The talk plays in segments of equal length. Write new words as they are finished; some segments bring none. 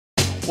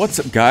What's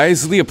up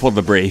guys, Leopold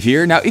the Brave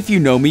here. Now if you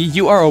know me,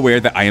 you are aware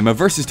that I am a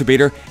versus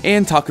debater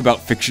and talk about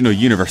fictional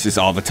universes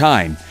all the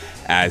time.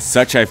 As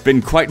such, I've been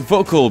quite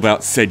vocal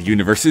about said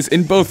universes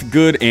in both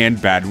good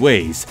and bad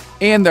ways.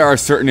 And there are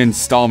certain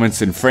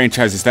installments and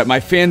franchises that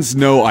my fans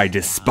know I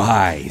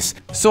despise.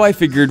 So I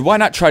figured why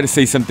not try to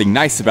say something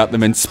nice about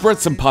them and spread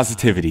some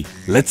positivity.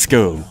 Let's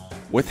go.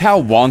 With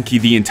how wonky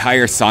the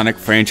entire Sonic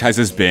franchise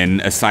has been,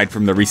 aside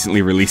from the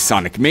recently released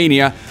Sonic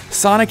Mania,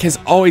 Sonic has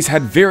always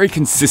had very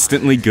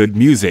consistently good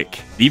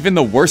music. Even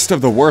the worst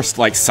of the worst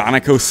like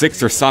Sonic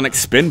 06 or Sonic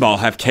Spinball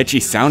have catchy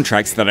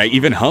soundtracks that I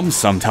even hum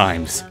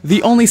sometimes.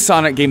 The only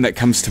Sonic game that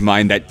comes to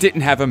mind that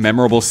didn't have a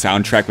memorable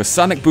soundtrack was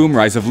Sonic Boom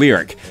Rise of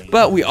Lyric,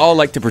 but we all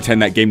like to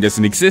pretend that game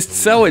doesn't exist,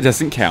 so it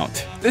doesn't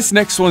count. This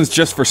next one's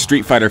just for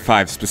Street Fighter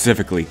V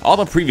specifically. All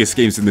the previous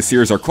games in the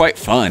series are quite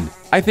fun.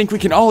 I think we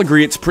can all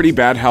agree it's pretty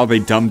bad how they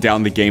dumbed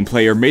down the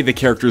gameplay or made the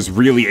characters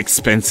really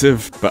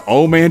expensive, but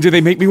oh man do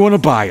they make me want to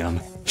buy them.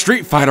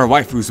 Street Fighter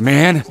waifus,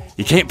 man!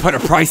 You can't put a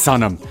price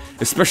on them,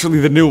 especially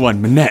the new one,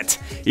 Minette,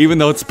 even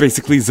though it's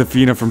basically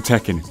Zafina from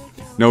Tekken.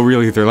 No,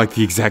 really, they're like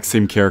the exact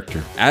same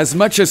character. As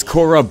much as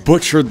Korra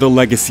butchered the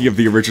legacy of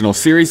the original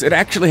series, it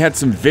actually had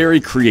some very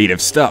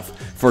creative stuff.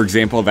 For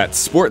example, that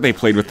sport they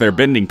played with their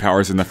bending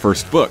powers in the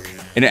first book.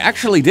 And it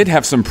actually did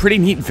have some pretty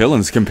neat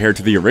villains compared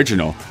to the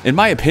original. In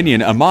my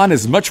opinion, Amon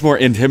is much more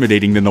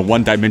intimidating than the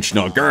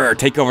one-dimensional grrr,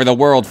 take over the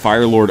world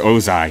Fire Lord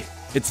Ozai.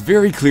 It's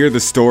very clear the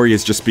story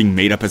is just being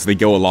made up as they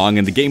go along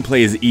and the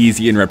gameplay is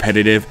easy and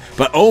repetitive,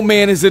 but oh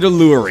man is it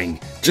alluring.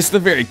 Just the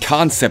very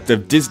concept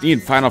of Disney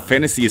and Final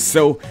Fantasy is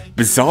so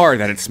bizarre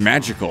that it's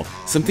magical,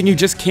 something you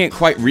just can't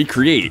quite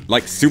recreate,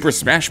 like Super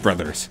Smash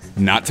Bros.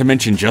 Not to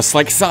mention, just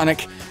like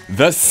Sonic,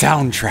 the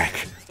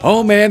soundtrack.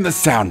 Oh man, the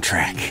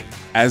soundtrack.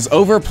 As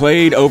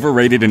overplayed,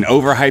 overrated, and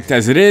overhyped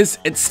as it is,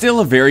 it's still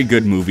a very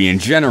good movie in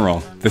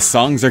general. The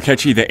songs are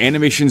catchy, the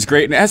animation's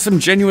great, and it has some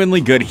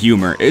genuinely good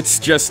humor. It's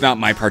just not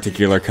my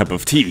particular cup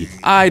of tea.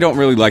 I don't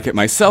really like it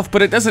myself,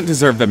 but it doesn't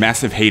deserve the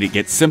massive hate it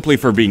gets simply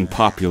for being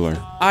popular.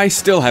 I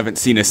still haven't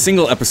seen a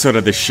single episode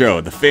of this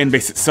show. The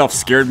fanbase itself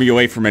scared me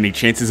away from any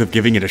chances of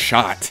giving it a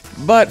shot.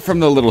 But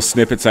from the little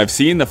snippets I've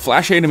seen, the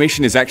Flash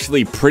animation is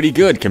actually pretty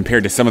good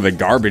compared to some of the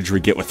garbage we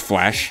get with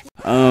Flash.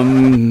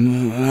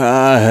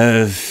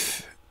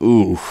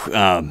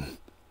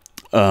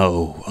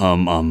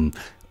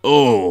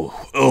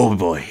 Oh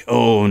boy,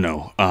 oh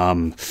no,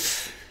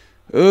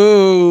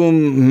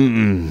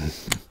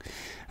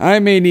 I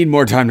may need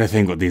more time to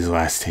think with these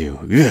last two.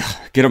 Ugh,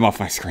 get them off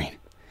my screen.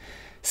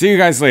 See you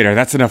guys later,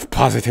 that's enough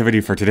positivity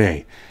for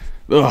today.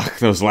 Ugh,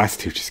 those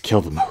last two just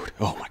killed the mood,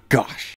 oh my gosh.